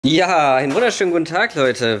Ja, einen wunderschönen guten Tag,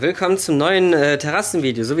 Leute. Willkommen zum neuen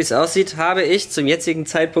Terrassenvideo. So wie es aussieht, habe ich zum jetzigen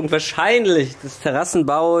Zeitpunkt wahrscheinlich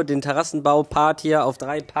den Terrassenbau-Part hier auf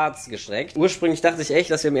 3 Parts gestreckt. Ursprünglich dachte ich echt,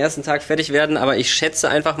 dass wir am ersten Tag fertig werden, aber ich schätze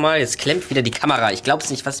einfach mal, jetzt klemmt wieder die Kamera. Ich glaube es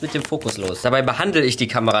nicht, was ist mit dem Fokus los? Dabei behandle ich die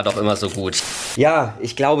Kamera doch immer so gut. Ja,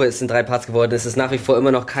 ich glaube, es sind 3 Parts geworden. Es ist nach wie vor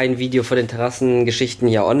immer noch kein Video von den Terrassengeschichten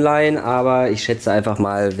hier online, aber ich schätze einfach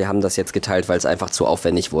mal, wir haben das jetzt geteilt, weil es einfach zu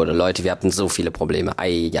aufwendig wurde. Leute, wir hatten so viele Probleme.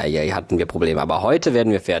 Hatten wir Probleme, aber heute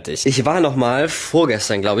werden wir fertig. Ich war nochmal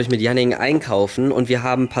vorgestern, glaube ich, mit Janning einkaufen und wir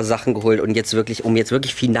haben ein paar Sachen geholt und jetzt wirklich, um jetzt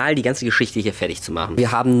wirklich final die ganze Geschichte hier fertig zu machen.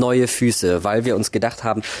 Wir haben neue Füße, weil wir uns gedacht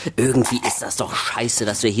haben, irgendwie ist das doch scheiße,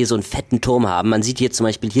 dass wir hier so einen fetten Turm haben. Man sieht hier zum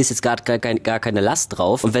Beispiel, hier ist jetzt gar keine Last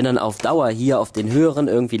drauf und wenn dann auf Dauer hier auf den höheren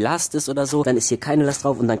irgendwie Last ist oder so, dann ist hier keine Last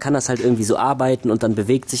drauf und dann kann das halt irgendwie so arbeiten und dann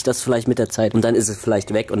bewegt sich das vielleicht mit der Zeit und dann ist es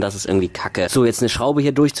vielleicht weg und das ist irgendwie kacke. So, jetzt eine Schraube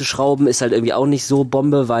hier durchzuschrauben ist halt irgendwie auch nicht so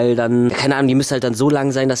Bombe, weil dann, keine Ahnung, die müsste halt dann so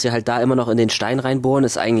lang sein, dass wir halt da immer noch in den Stein reinbohren,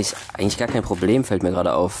 ist eigentlich gar kein Problem, fällt mir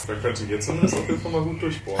gerade auf. Da könnte jetzt zumindest auf jeden Fall mal gut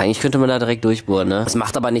durchbohren. Eigentlich könnte man da direkt durchbohren, ne? Es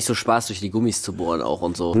macht aber nicht so Spaß, durch die Gummis zu bohren auch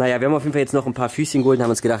und so. Naja, wir haben auf jeden Fall jetzt noch ein paar Füßchen geholt und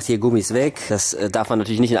haben uns gedacht, hier Gummis weg. Das darf man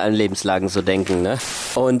natürlich nicht in allen Lebenslagen so denken, ne?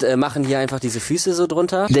 Und machen hier einfach diese Füße so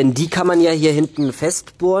drunter. Denn die kann man ja hier hinten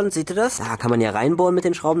festbohren, seht ihr das? Da kann man ja reinbohren mit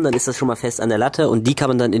den Schrauben, dann ist das schon mal fest an der Latte und die kann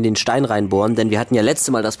man dann in den Stein reinbohren, denn wir hatten ja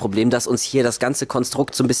letztes Mal das Problem, dass uns hier das ganze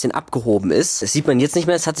Konstrukt so ein bisschen abgehoben ist. Das sieht man jetzt nicht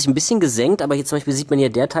mehr, es hat sich ein bisschen gesenkt, aber hier zum Beispiel sieht man ja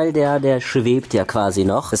der Teil, der schwebt ja quasi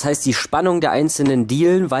noch. Das heißt, die Spannung der einzelnen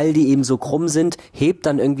Dielen, weil die eben so krumm sind, hebt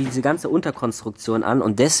dann irgendwie diese ganze Unterkonstruktion an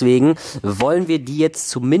und deswegen wollen wir die jetzt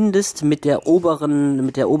zumindest mit der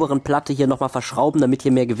oberen Platte hier nochmal verschrauben, damit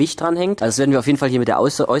hier mehr Gewicht dran hängt. Also das werden wir auf jeden Fall hier mit der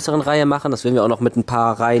äußeren Reihe machen, das werden wir auch noch mit ein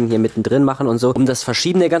paar Reihen hier mittendrin machen und so. Um das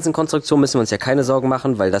Verschieben der ganzen Konstruktion müssen wir uns ja keine Sorgen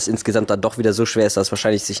machen, weil das insgesamt dann doch wieder so schwer ist, dass es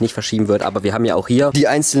wahrscheinlich sich nicht verschieben wird, aber wir haben ja auch hier die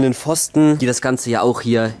einzelnen Pfosten, die das Ganze ja auch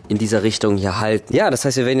hier in dieser Richtung hier halten. Ja, das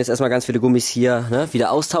heißt, wir werden jetzt erstmal ganz viele Gummis hier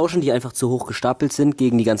wieder austauschen, die einfach zu hoch gestapelt sind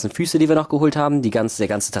gegen die ganzen Füße, die wir noch geholt haben. Der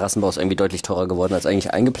ganze Terrassenbau ist irgendwie deutlich teurer geworden als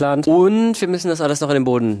eigentlich eingeplant. Und wir müssen das alles noch in den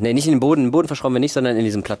Boden, nicht in den Boden verschrauben wir nicht, sondern in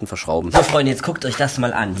diesen Platten verschrauben. So Freunde, jetzt guckt euch das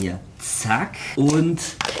mal an hier. Zack und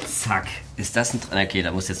zack. Ist das ein... Okay,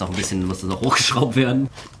 da muss jetzt noch ein bisschen, muss das noch hochgeschraubt werden.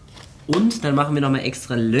 Und dann machen wir nochmal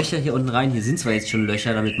extra Löcher hier unten rein. Hier sind zwar jetzt schon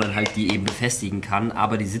Löcher, damit man halt die eben befestigen kann,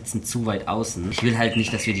 aber die sitzen zu weit außen. Ich will halt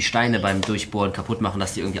nicht, dass wir die Steine beim Durchbohren kaputt machen,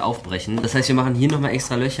 dass die irgendwie aufbrechen. Das heißt, wir machen hier nochmal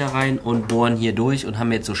extra Löcher rein und bohren hier durch und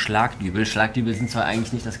haben jetzt so Schlagdübel. Schlagdübel sind zwar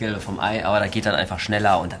eigentlich nicht das Gelbe vom Ei, aber da geht dann einfach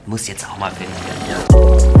schneller und das muss jetzt auch mal fertig werden.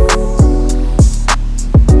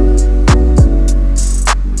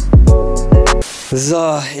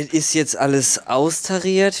 So, es ist jetzt alles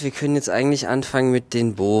austariert. Wir können jetzt eigentlich anfangen mit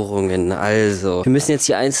den Bohrungen. Also, wir müssen jetzt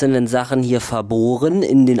die einzelnen Sachen hier verbohren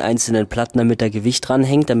in den einzelnen Platten, damit da Gewicht dran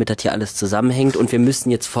hängt, damit das hier alles zusammenhängt. Und wir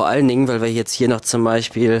müssen jetzt vor allen Dingen, weil wir jetzt hier noch zum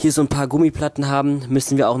Beispiel hier so ein paar Gummiplatten haben,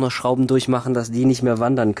 müssen wir auch noch Schrauben durchmachen, dass die nicht mehr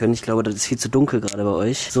wandern können. Ich glaube, das ist viel zu dunkel gerade bei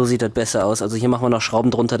euch. So sieht das besser aus. Also hier machen wir noch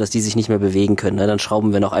Schrauben drunter, dass die sich nicht mehr bewegen können. Dann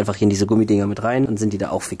schrauben wir noch einfach hier in diese Gummidinger mit rein, dann sind die da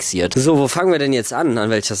auch fixiert. So, wo fangen wir denn jetzt an? An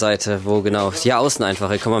welcher Seite? Wo genau? Ja, außen einfach,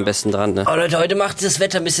 hier kommen wir am besten dran, ne? Oh Leute, heute macht das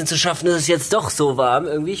Wetter ein bisschen zu schaffen, es ist jetzt doch so warm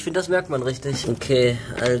irgendwie. Ich finde, das merkt man richtig. Okay,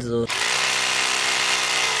 also.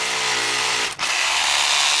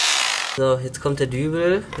 So, jetzt kommt der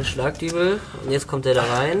Dübel, der Schlagdübel. Und jetzt kommt der da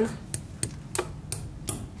rein.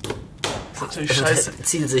 Das ist natürlich scheiße.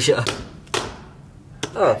 Zielsicher.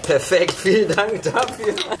 Ah, perfekt, vielen Dank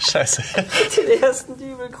dafür. Scheiße. Den ersten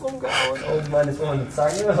Dübel krumm gehauen. Oh Mann, jetzt machen wir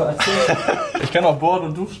eine Zange. Warte. Ich kann auch bohren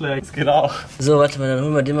und du schlägst, das geht auch. So, warte mal, dann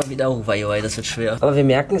holen wir den mal wieder hoch. Das wird schwer. Aber wir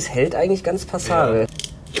merken, es hält eigentlich ganz passabel.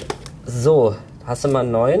 Ja. So, hast du mal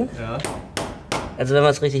einen neuen? Ja. Also wenn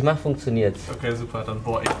man es richtig macht, funktioniert. Okay, super, dann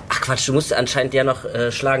bohr ich. Ach Quatsch, du musst anscheinend ja noch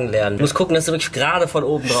schlagen lernen. Du musst gucken, dass du wirklich gerade von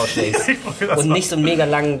oben drauf schlägst. Und nicht so einen mega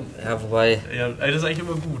langen... Ja, wobei... Ja, ey, das ist eigentlich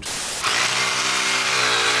immer gut.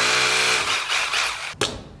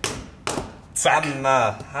 Zack.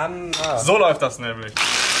 Hammer. So läuft das nämlich.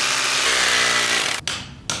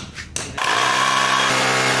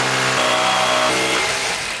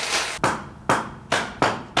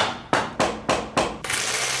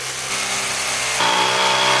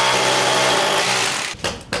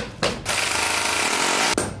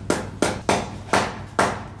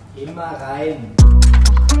 Immer rein.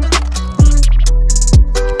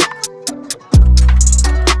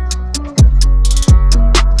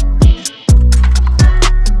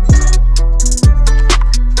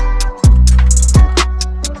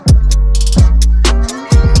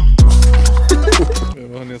 Wir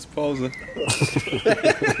machen jetzt Pause.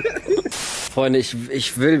 Freunde,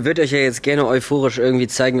 ich würde euch ja jetzt gerne euphorisch irgendwie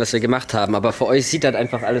zeigen, was wir gemacht haben, aber für euch sieht das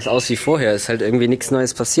einfach alles aus wie vorher. Ist halt irgendwie nichts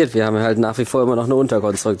Neues passiert. Wir haben halt nach wie vor immer noch eine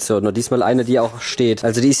Unterkonstruktion. Nur diesmal eine, die auch steht.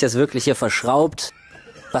 Also die ist jetzt wirklich hier verschraubt.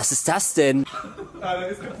 Was ist das denn? Ah, der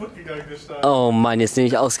ist kaputt gegangen, der Stein. Oh Mann, jetzt nehme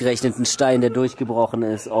ich ausgerechnet einen Stein, der durchgebrochen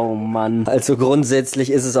ist. Oh Mann. Also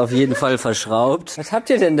grundsätzlich ist es auf jeden Fall verschraubt. Was habt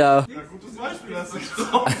ihr denn da? Ja, gutes Beispiel hast du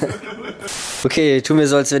getroffen. Okay, tu mir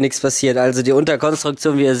so, als wäre nichts passiert. Also die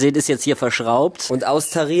Unterkonstruktion, wie ihr seht, ist jetzt hier verschraubt und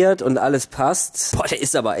austariert und alles passt. Boah, der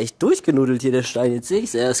ist aber echt durchgenudelt hier, der Stein. Jetzt sehe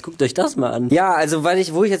ich's erst. Guckt euch das mal an. Ja, also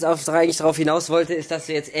wo ich jetzt eigentlich drauf hinaus wollte, ist, dass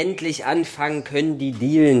wir jetzt endlich anfangen können, die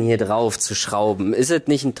Dielen hier drauf zu schrauben. Ist es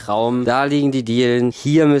nicht ein Traum? Da liegen die Dielen.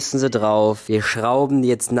 Hier müssen sie drauf. Wir schrauben die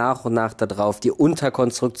jetzt nach und nach da drauf. Die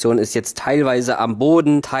Unterkonstruktion ist jetzt teilweise am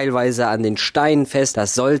Boden, teilweise an den Steinen fest.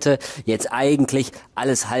 Das sollte jetzt eigentlich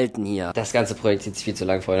alles halten hier. Das ganze Projekt zieht sich viel zu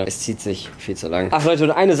lang, Freunde. Es zieht sich viel zu lang. Ach Leute,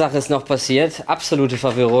 und eine Sache ist noch passiert. Absolute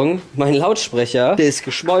Verwirrung. Mein Lautsprecher, der ist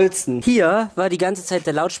geschmolzen. Hier war die ganze Zeit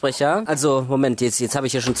der Lautsprecher. Also, Moment, jetzt habe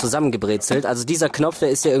ich hier schon zusammengebrezelt. Also dieser Knopf, der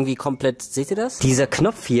ist ja irgendwie komplett... Seht ihr das? Dieser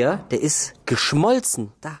Knopf hier, der ist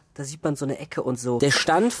geschmolzen. Da sieht man so eine Ecke und so. Der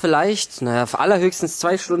stand vielleicht, naja, für allerhöchstens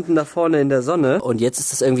 2 Stunden da vorne in der Sonne. Und jetzt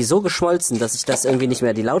ist das irgendwie so geschmolzen, dass ich das irgendwie nicht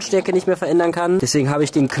mehr, die Lautstärke nicht mehr verändern kann. Deswegen habe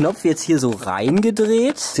ich den Knopf jetzt hier so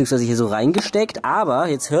reingedreht, beziehungsweise hier so reingesteckt. Aber,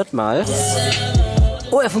 jetzt hört mal.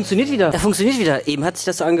 Oh, er funktioniert wieder. Er funktioniert wieder. Eben hat sich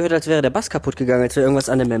das so angehört, als wäre der Bass kaputt gegangen, als wäre irgendwas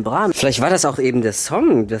an der Membran. Vielleicht war das auch eben der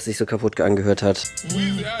Song, das sich so kaputt angehört hat.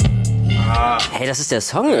 Hey, das ist der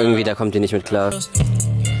Song irgendwie, da kommt ihr nicht mit klar.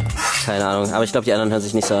 Keine Ahnung, aber ich glaube, die anderen hören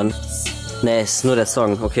sich nicht so an. Nee, ist nur der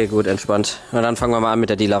Song. Okay, gut, entspannt. Na dann fangen wir mal an mit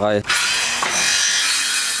der Dealerei.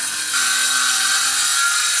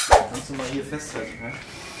 Kannst du mal hier festhalten, ne?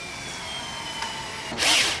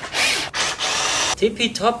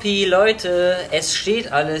 Tippitoppi, Leute, es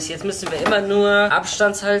steht alles. Jetzt müssen wir immer nur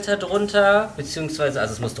Abstandshalter drunter, beziehungsweise,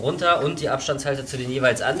 also es muss drunter und die Abstandshalter zu den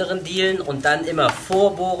jeweils anderen Dielen und dann immer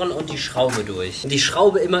vorbohren und die Schraube durch. Und die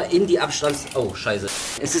Schraube immer in die Oh, scheiße.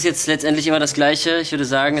 Es ist jetzt letztendlich immer das Gleiche. Ich würde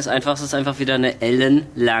sagen, das Einfachste ist einfach wieder eine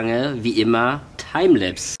ellenlange, wie immer,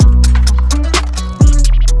 Timelapse.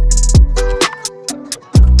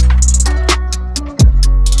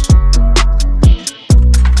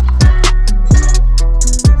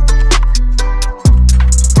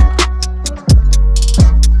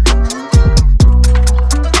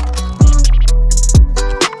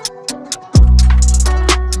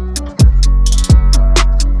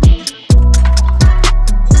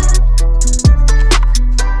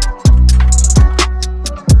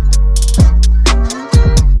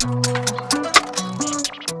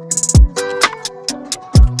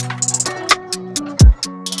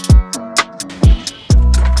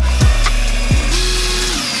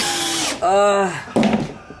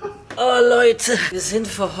 Oh Leute, wir sind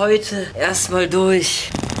für heute erstmal durch.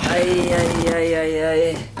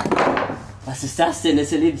 Ei. Was ist das denn? Das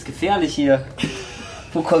ist ja lebensgefährlich hier.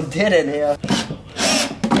 Wo kommt der denn her?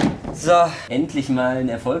 So, endlich mal ein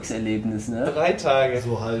Erfolgserlebnis, ne? 3 Tage.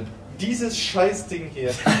 So halb. Dieses Scheißding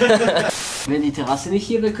hier. Wenn die Terrasse nicht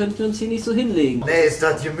hier wäre, könnten wir uns hier nicht so hinlegen. Nee, ist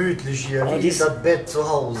das gemütlich hier. Wie ist das Bett zu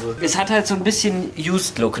Hause? Es hat halt so ein bisschen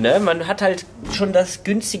Used-Look, ne? Man hat halt schon das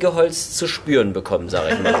günstige Holz zu spüren bekommen,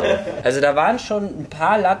 sag ich mal so. Also da waren schon ein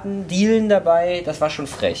paar Latten, Dielen dabei, das war schon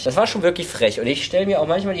frech. Das war schon wirklich frech. Und ich stelle mir auch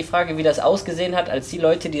manchmal die Frage, wie das ausgesehen hat, als die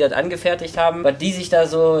Leute, die das angefertigt haben, was die sich da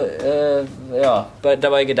so,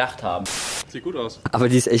 dabei gedacht haben. Sieht gut aus. Aber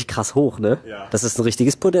die ist echt krass hoch, ne? Ja. Das ist ein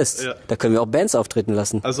richtiges Podest. Ja. Da können wir auch Bands auftreten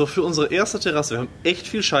lassen. Also für unsere erste Terrasse, wir haben echt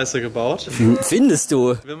viel Scheiße gebaut. Findest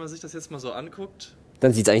du? Wenn man sich das jetzt mal so anguckt.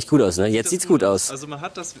 Dann sieht's eigentlich gut aus, ne? Jetzt sieht's gut aus. Also man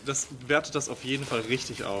hat das wertet das auf jeden Fall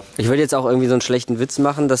richtig auf. Ich würde jetzt auch irgendwie so einen schlechten Witz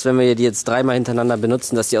machen, dass wenn wir die jetzt 3-mal hintereinander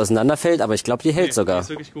benutzen, dass die auseinanderfällt, aber ich glaube, die hält sogar. Die ist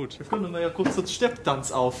wirklich gut. Wir können mal ja kurz den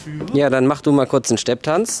Stepptanz aufführen. Ja, dann mach du mal kurz einen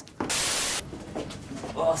Stepptanz.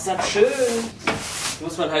 Oh, ist das schön.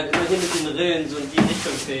 Muss man halt immer hier mit den Rillen so in die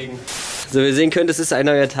Richtung fegen. So, wie ihr sehen könnt, es ist ein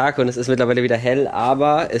neuer Tag und es ist mittlerweile wieder hell,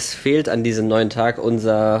 aber es fehlt an diesem neuen Tag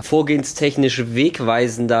unser vorgehenstechnisch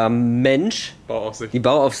wegweisender Mensch. Bauaufsicht. Die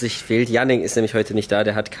Bauaufsicht fehlt. Janning ist nämlich heute nicht da,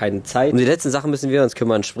 der hat keine Zeit. Um die letzten Sachen müssen wir uns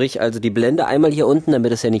kümmern, sprich also die Blende einmal hier unten,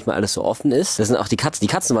 damit das ja nicht mal alles so offen ist. Das sind auch die Katzen. Die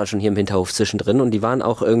Katzen waren schon hier im Hinterhof zwischendrin und die waren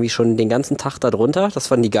auch irgendwie schon den ganzen Tag da drunter. Das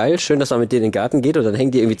fanden die geil. Schön, dass man mit denen in den Garten geht und dann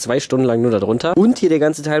hängen die irgendwie 2 Stunden lang nur da drunter. Und hier der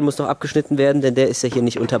ganze Teil muss noch abgeschnitten werden, denn der ist ja hier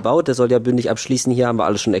nicht unterbaut. Der soll ja bündig abschließen. Hier haben wir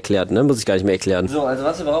alles schon erklärt, ne? Muss ich gar nicht mehr erklären. So, also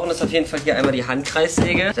was wir brauchen, ist auf jeden Fall hier einmal die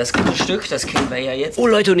Handkreissäge. Das gute Stück, das kennen wir ja jetzt. Oh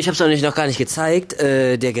Leute, und ich habe es euch noch gar nicht gezeigt.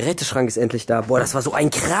 Der Geräteschrank ist endlich da. Alter. Boah, das war so ein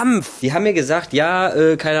Krampf. Die haben mir gesagt, ja,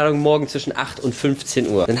 keine Ahnung, morgen zwischen 8 und 15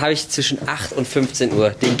 Uhr. Dann habe ich zwischen 8 und 15 Uhr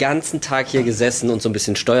den ganzen Tag hier gesessen und so ein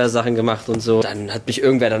bisschen Steuersachen gemacht und so. Dann hat mich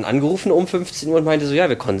irgendwer dann angerufen um 15 Uhr und meinte so, ja,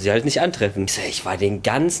 wir konnten sie halt nicht antreffen. Ich so, ich war den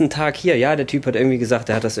ganzen Tag hier. Ja, der Typ hat irgendwie gesagt,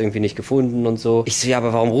 der hat das irgendwie nicht gefunden und so. Ich so, ja,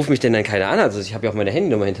 aber warum ruft mich denn dann keiner an? Also ich habe ja auch meine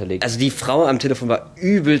Handynummer hinterlegt. Also die Frau am Telefon war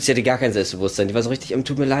übelst, sie hatte gar kein Selbstbewusstsein. Die war so richtig,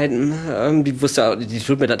 tut mir leid,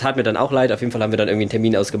 tat mir dann auch leid. Auf jeden Fall haben wir dann irgendwie einen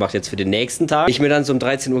Termin ausgemacht jetzt für den nächsten Tag. Ich mir dann so um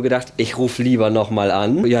 13 Uhr gedacht, ich rufe lieber nochmal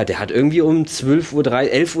an. Ja, der hat irgendwie um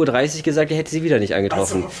 11:30 Uhr gesagt, er hätte sie wieder nicht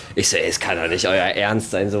angetroffen. Also. Ich so, ey, es kann doch nicht euer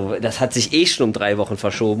Ernst sein. So, das hat sich eh schon um 3 Wochen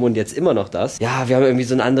verschoben und jetzt immer noch das. Ja, wir haben irgendwie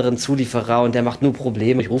so einen anderen Zulieferer und der macht nur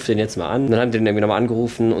Probleme. Ich rufe den jetzt mal an. Und dann haben wir den irgendwie nochmal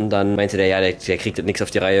angerufen und dann meinte der, ja, der kriegt nichts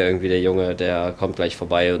auf die Reihe irgendwie, der Junge, der kommt gleich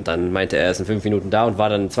vorbei. Und dann meinte er ist in 5 Minuten da und war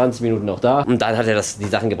dann in 20 Minuten noch da. Und dann hat er die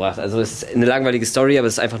Sachen gebracht. Also es ist eine langweilige Story, aber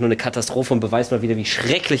es ist einfach nur eine Katastrophe und beweist mal wieder, wie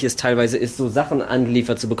schrecklich es teilweise ist, so Sachen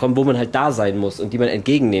angeliefert zu bekommen, wo man halt da sein muss und die man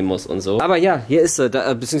entgegennehmen muss und so. Aber ja, hier ist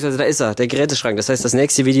er, beziehungsweise da ist er, der Geräteschrank. Das heißt, fürs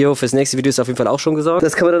nächste Video ist auf jeden Fall auch schon gesorgt.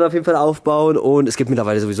 Das kann man dann auf jeden Fall aufbauen und es gibt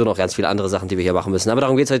mittlerweile sowieso noch ganz viele andere Sachen, die wir hier machen müssen. Aber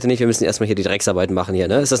darum geht's heute nicht. Wir müssen erstmal hier die Drecksarbeiten machen hier,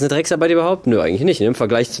 ne? Ist das eine Drecksarbeit überhaupt? Nö, eigentlich nicht. Ne? Im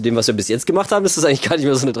Vergleich zu dem, was wir bis jetzt gemacht haben, ist das eigentlich gar nicht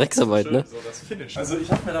mehr so eine Drecksarbeit, schön, ne? So das Finish. Also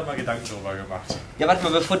ich habe mir da mal Gedanken drüber gemacht. Ja, warte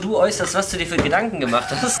mal, bevor du äußerst, was du dir für Gedanken gemacht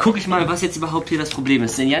hast, gucke ich mal, was jetzt überhaupt hier das Problem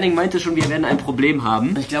ist. Denn Janning meinte schon, wir werden ein Problem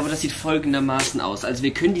haben. Ich glaube, das sieht folgendermaßen aus. Also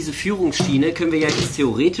wir können diese Führungsschiene, können wir ja jetzt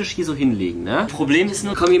theoretisch hier so hinlegen, ne? Problem ist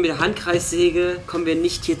nur, kommen wir mit der Handkreissäge, kommen wir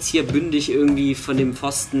nicht jetzt hier bündig irgendwie von dem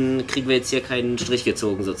Pfosten, kriegen wir jetzt hier keinen Strich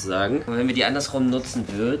gezogen sozusagen. Aber wenn wir die andersrum nutzen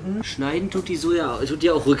würden, schneiden tut die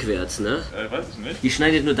auch rückwärts, ne? Weiß ich nicht. Die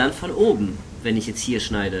schneidet nur dann von oben, wenn ich jetzt hier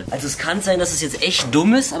schneide. Also es kann sein, dass es jetzt echt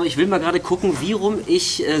dumm ist, aber ich will mal gerade gucken, wie rum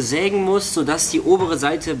ich sägen muss, sodass die obere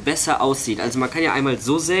Seite besser aussieht. Also man kann ja einmal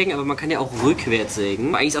so sägen, aber man kann ja auch rückwärts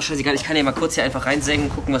sägen. Eigentlich ist auch scheißegal, ich kann ja mal kurz hier einfach reinsägen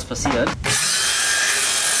und gucken, was passiert.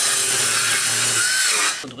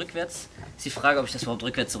 Und rückwärts ist die Frage, ob ich das überhaupt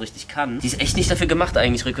rückwärts so richtig kann. Die ist echt nicht dafür gemacht,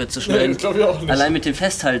 eigentlich rückwärts zu schneiden. Nee, das glaube ich auch nicht. Allein mit dem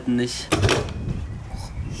Festhalten nicht.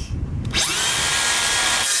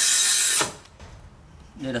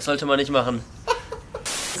 Ne, das sollte man nicht machen.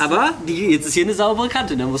 Aber jetzt ist hier eine saubere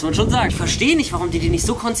Kante, da muss man schon sagen. Ich verstehe nicht, warum die nicht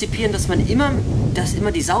so konzipieren, dass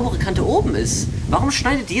immer die saubere Kante oben ist. Warum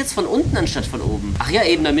schneidet die jetzt von unten anstatt von oben? Ach ja,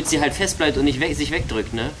 eben, damit sie halt fest bleibt und nicht sich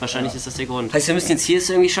wegdrückt, ne? Wahrscheinlich ist das der Grund. Heißt, wir müssen jetzt hier es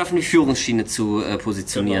irgendwie schaffen, die Führungsschiene zu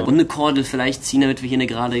positionieren. Genau. Und eine Kordel vielleicht ziehen, damit wir hier eine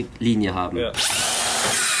gerade Linie haben. Ja.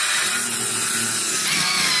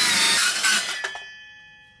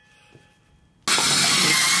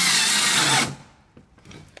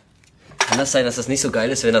 Kann das sein, dass das nicht so geil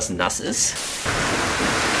ist, wenn das nass ist?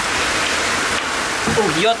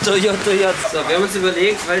 Oh, Jotto. So, wir haben uns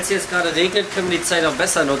überlegt, weil es jetzt gerade regnet, können wir die Zeit auch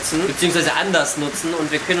besser nutzen, beziehungsweise anders nutzen.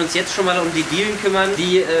 Und wir können uns jetzt schon mal um die Dielen kümmern,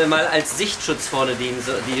 die mal als Sichtschutz vorne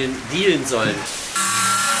dielen sollen.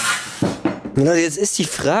 Leute, jetzt ist die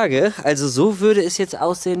Frage, also so würde es jetzt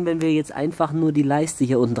aussehen, wenn wir jetzt einfach nur die Leiste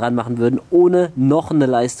hier unten dran machen würden, ohne noch eine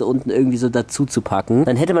Leiste unten irgendwie so dazu zu packen.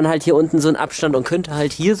 Dann hätte man halt hier unten so einen Abstand und könnte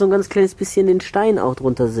halt hier so ein ganz kleines bisschen den Stein auch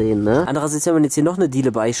drunter sehen, ne? Andererseits, wenn man jetzt hier noch eine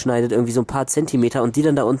Diele beischneidet, irgendwie so ein paar Zentimeter und die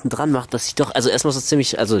dann da unten dran macht, das sieht doch, also erstmal ist das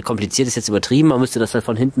ziemlich, also kompliziert ist jetzt übertrieben, man müsste das halt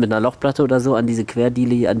von hinten mit einer Lochplatte oder so an diese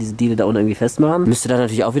Querdiele, an diese Diele da unten irgendwie festmachen. Müsste da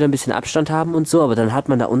natürlich auch wieder ein bisschen Abstand haben und so, aber dann hat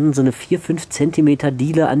man da unten so eine 4-5 Zentimeter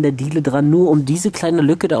Diele an der Diele dran, nur um diese kleine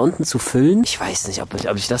Lücke da unten zu füllen. Ich weiß nicht, ob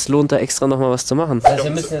sich das lohnt, da extra nochmal was zu machen. Also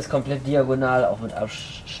wir müssen jetzt komplett diagonal auch mit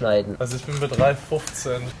abschneiden. Also ich bin bei 3,15.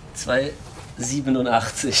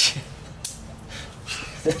 2,87.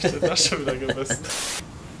 Das schon wieder gemessen.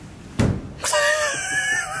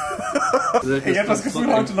 Ich habe das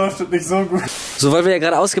Gefühl, heute läuft es nicht so gut. So, weil wir ja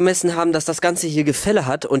gerade ausgemessen haben, dass das Ganze hier Gefälle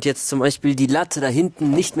hat und jetzt zum Beispiel die Latte da hinten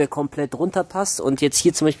nicht mehr komplett runterpasst und jetzt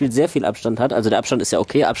hier zum Beispiel sehr viel Abstand hat. Also der Abstand ist ja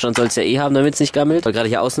okay, Abstand soll es ja eh haben, damit es nicht gammelt. Weil gerade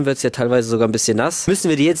hier außen wird es ja teilweise sogar ein bisschen nass. Müssen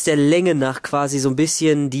wir die jetzt der Länge nach quasi so ein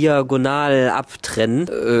bisschen diagonal abtrennen.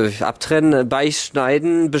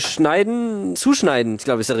 Beischneiden, beschneiden, zuschneiden, ich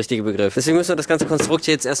glaube, ist der richtige Begriff. Deswegen müssen wir das ganze Konstrukt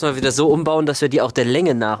jetzt erstmal wieder so umbauen, dass wir die auch der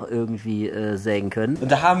Länge nach irgendwie sägen können.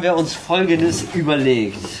 Und da haben wir uns Folgendes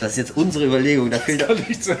überlegt. Das ist jetzt unsere Überlegung.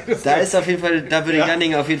 Da ist auf jeden Fall, da würde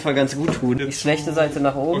Janning auf jeden Fall ganz gut tun. Die schlechte Seite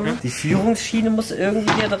nach oben. Okay. Die Führungsschiene muss irgendwie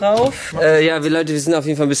hier drauf. Ja, wir sind auf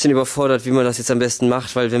jeden Fall ein bisschen überfordert, wie man das jetzt am besten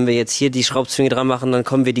macht, weil wenn wir jetzt hier die Schraubzwinge dran machen, dann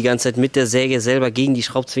kommen wir die ganze Zeit mit der Säge selber gegen die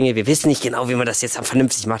Schraubzwinge. Wir wissen nicht genau, wie man das jetzt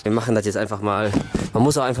vernünftig macht. Wir machen das jetzt einfach mal. Man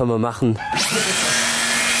muss auch einfach mal machen.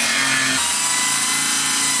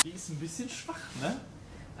 Die ist ein bisschen schwach, ne?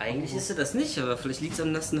 Ah Eigentlich ist das nicht, aber vielleicht liegt es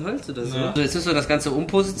am nassen Holz oder so. Ja. So, jetzt müssen wir das Ganze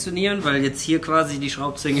umpositionieren, weil jetzt hier quasi die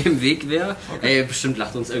Schraubzwinge im Weg wäre. Okay. Ey, bestimmt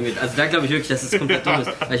lacht uns irgendwie. Also da glaube ich wirklich, dass es komplett dumm ist.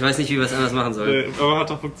 Weil ich weiß nicht, wie wir es anders machen sollen. Nee, aber hat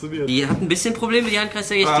doch funktioniert. Die hat ein bisschen Probleme, die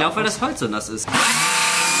Handkreissäge. Ich glaube, weil das Holz so nass ist.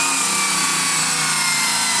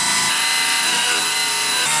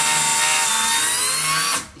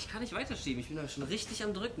 Nicht weiterschieben, ich bin da schon richtig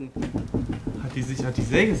am Drücken. Hat die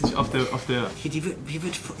Säge sich auf der... Hier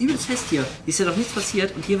wird übelst fest hier. Hier ist ja doch nichts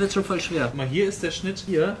passiert und hier wird es schon voll schwer. Guck mal, hier ist der Schnitt,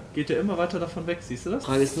 hier geht der immer weiter davon weg, siehst du das?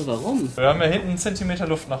 Frage ist nur, warum? Wir haben ja hinten einen Zentimeter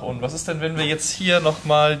Luft nach unten. Was ist denn, wenn wir jetzt hier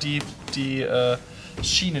nochmal die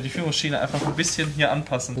Schiene, die Führungsschiene einfach ein bisschen hier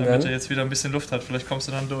anpassen, damit er jetzt wieder ein bisschen Luft hat? Vielleicht kommst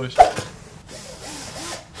du dann durch.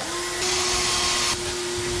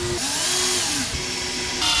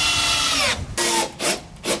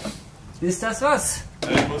 Ist das was?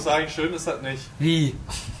 Ich muss sagen, schön ist das nicht. Wie?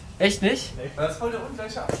 Echt nicht? Weil das voll der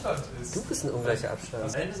ungleiche Abstand ist. Du bist ein ungleicher Abstand.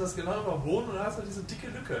 Am Ende ist das genau über dem Boden und da hast du diese dicke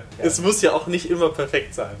Lücke. Es muss ja auch nicht immer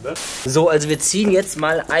perfekt sein, ne? So, also wir ziehen jetzt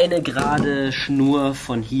mal eine gerade Schnur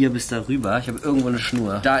von hier bis darüber. Ich habe irgendwo eine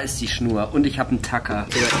Schnur. Da ist die Schnur und ich habe einen Tacker.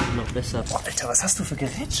 Der ist noch besser. Boah, Alter, was hast du für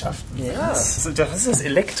Gerätschaften? Ja. Was ist das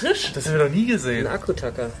elektrisch? Das haben wir noch nie gesehen. Ein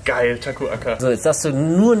Akkutacker. Geil, Taku-Acker. So, jetzt darfst du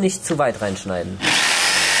nur nicht zu weit reinschneiden.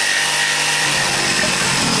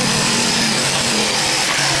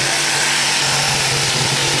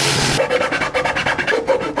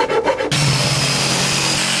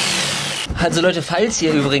 Also Leute, falls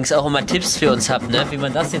ihr übrigens auch immer Tipps für uns habt, ne, wie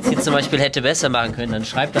man das jetzt hier zum Beispiel hätte besser machen können, dann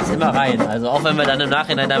schreibt das immer rein. Also auch wenn wir dann im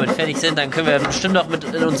Nachhinein damit fertig sind, dann können wir bestimmt auch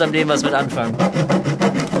in unserem Leben was mit anfangen.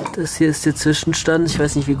 Das hier ist der Zwischenstand. Ich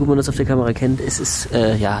weiß nicht, wie gut man das auf der Kamera kennt. Es ist,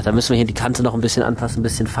 ja, da müssen wir hier die Kante noch ein bisschen anpassen, ein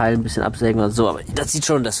bisschen feilen, ein bisschen absägen und so. Aber das sieht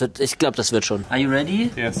schon, ich glaube, das wird schon. Are you ready?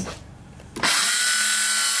 Yes.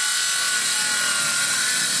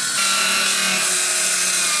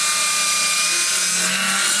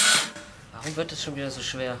 Warum wird das schon wieder so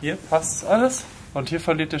schwer? Hier passt alles und hier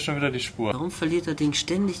verliert er schon wieder die Spur. Warum verliert das Ding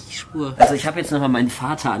ständig die Spur? Also ich habe jetzt nochmal meinen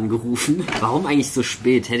Vater angerufen. Warum eigentlich so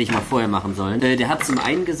spät? Hätte ich mal vorher machen sollen. Der hat zum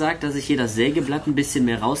einen gesagt, dass ich hier das Sägeblatt ein bisschen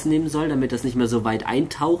mehr rausnehmen soll, damit das nicht mehr so weit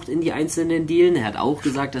eintaucht in die einzelnen Dielen. Er hat auch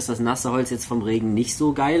gesagt, dass das nasse Holz jetzt vom Regen nicht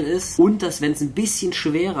so geil ist. Und dass, wenn es ein bisschen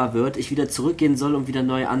schwerer wird, ich wieder zurückgehen soll und wieder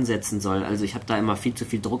neu ansetzen soll. Also ich habe da immer viel zu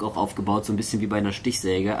viel Druck auch aufgebaut, so ein bisschen wie bei einer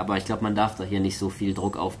Stichsäge. Aber ich glaube, man darf da hier nicht so viel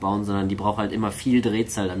Druck aufbauen, sondern die braucht halt immer viel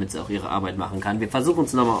Drehzahl, damit sie auch ihre Arbeit machen kann. Wir versuchen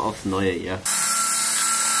es nochmal aufs Neue hier.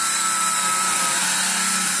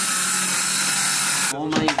 Oh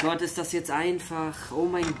mein Gott, ist das jetzt einfach. Oh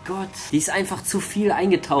mein Gott. Die ist einfach zu viel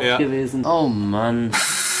eingetaucht gewesen. Oh Mann.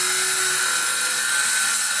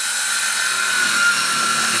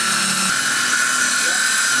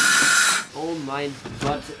 Oh mein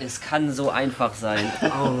Gott, es kann so einfach sein.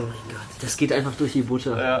 Oh mein Gott, das geht einfach durch die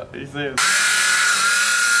Butter. Ja, ich sehe es.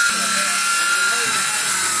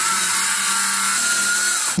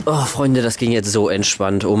 Oh, Freunde, das ging jetzt so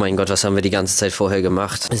entspannt. Oh mein Gott, was haben wir die ganze Zeit vorher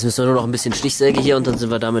gemacht? Jetzt müssen wir nur noch ein bisschen Stichsäge hier und dann sind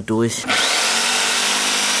wir damit durch.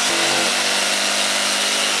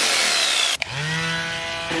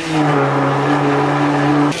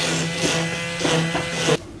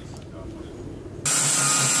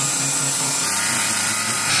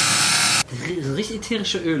 So richtig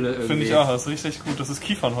ätherische Öle irgendwie. Finde ich auch, das ist richtig gut. Das ist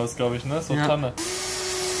Kiefernholz, glaube ich, ne? So Tanne.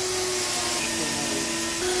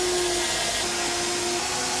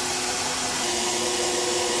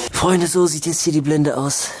 Freunde, so sieht jetzt hier die Blende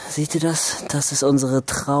aus. Seht ihr das? Das ist unsere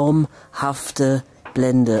traumhafte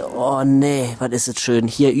Blende. Oh nee, was ist es schön.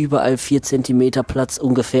 Hier überall 4 cm Platz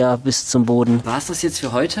ungefähr bis zum Boden. War es das jetzt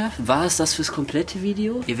für heute? War es das fürs komplette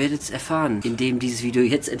Video? Ihr werdet es erfahren, indem dieses Video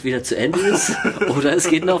jetzt entweder zu Ende ist oder es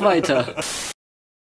geht noch weiter.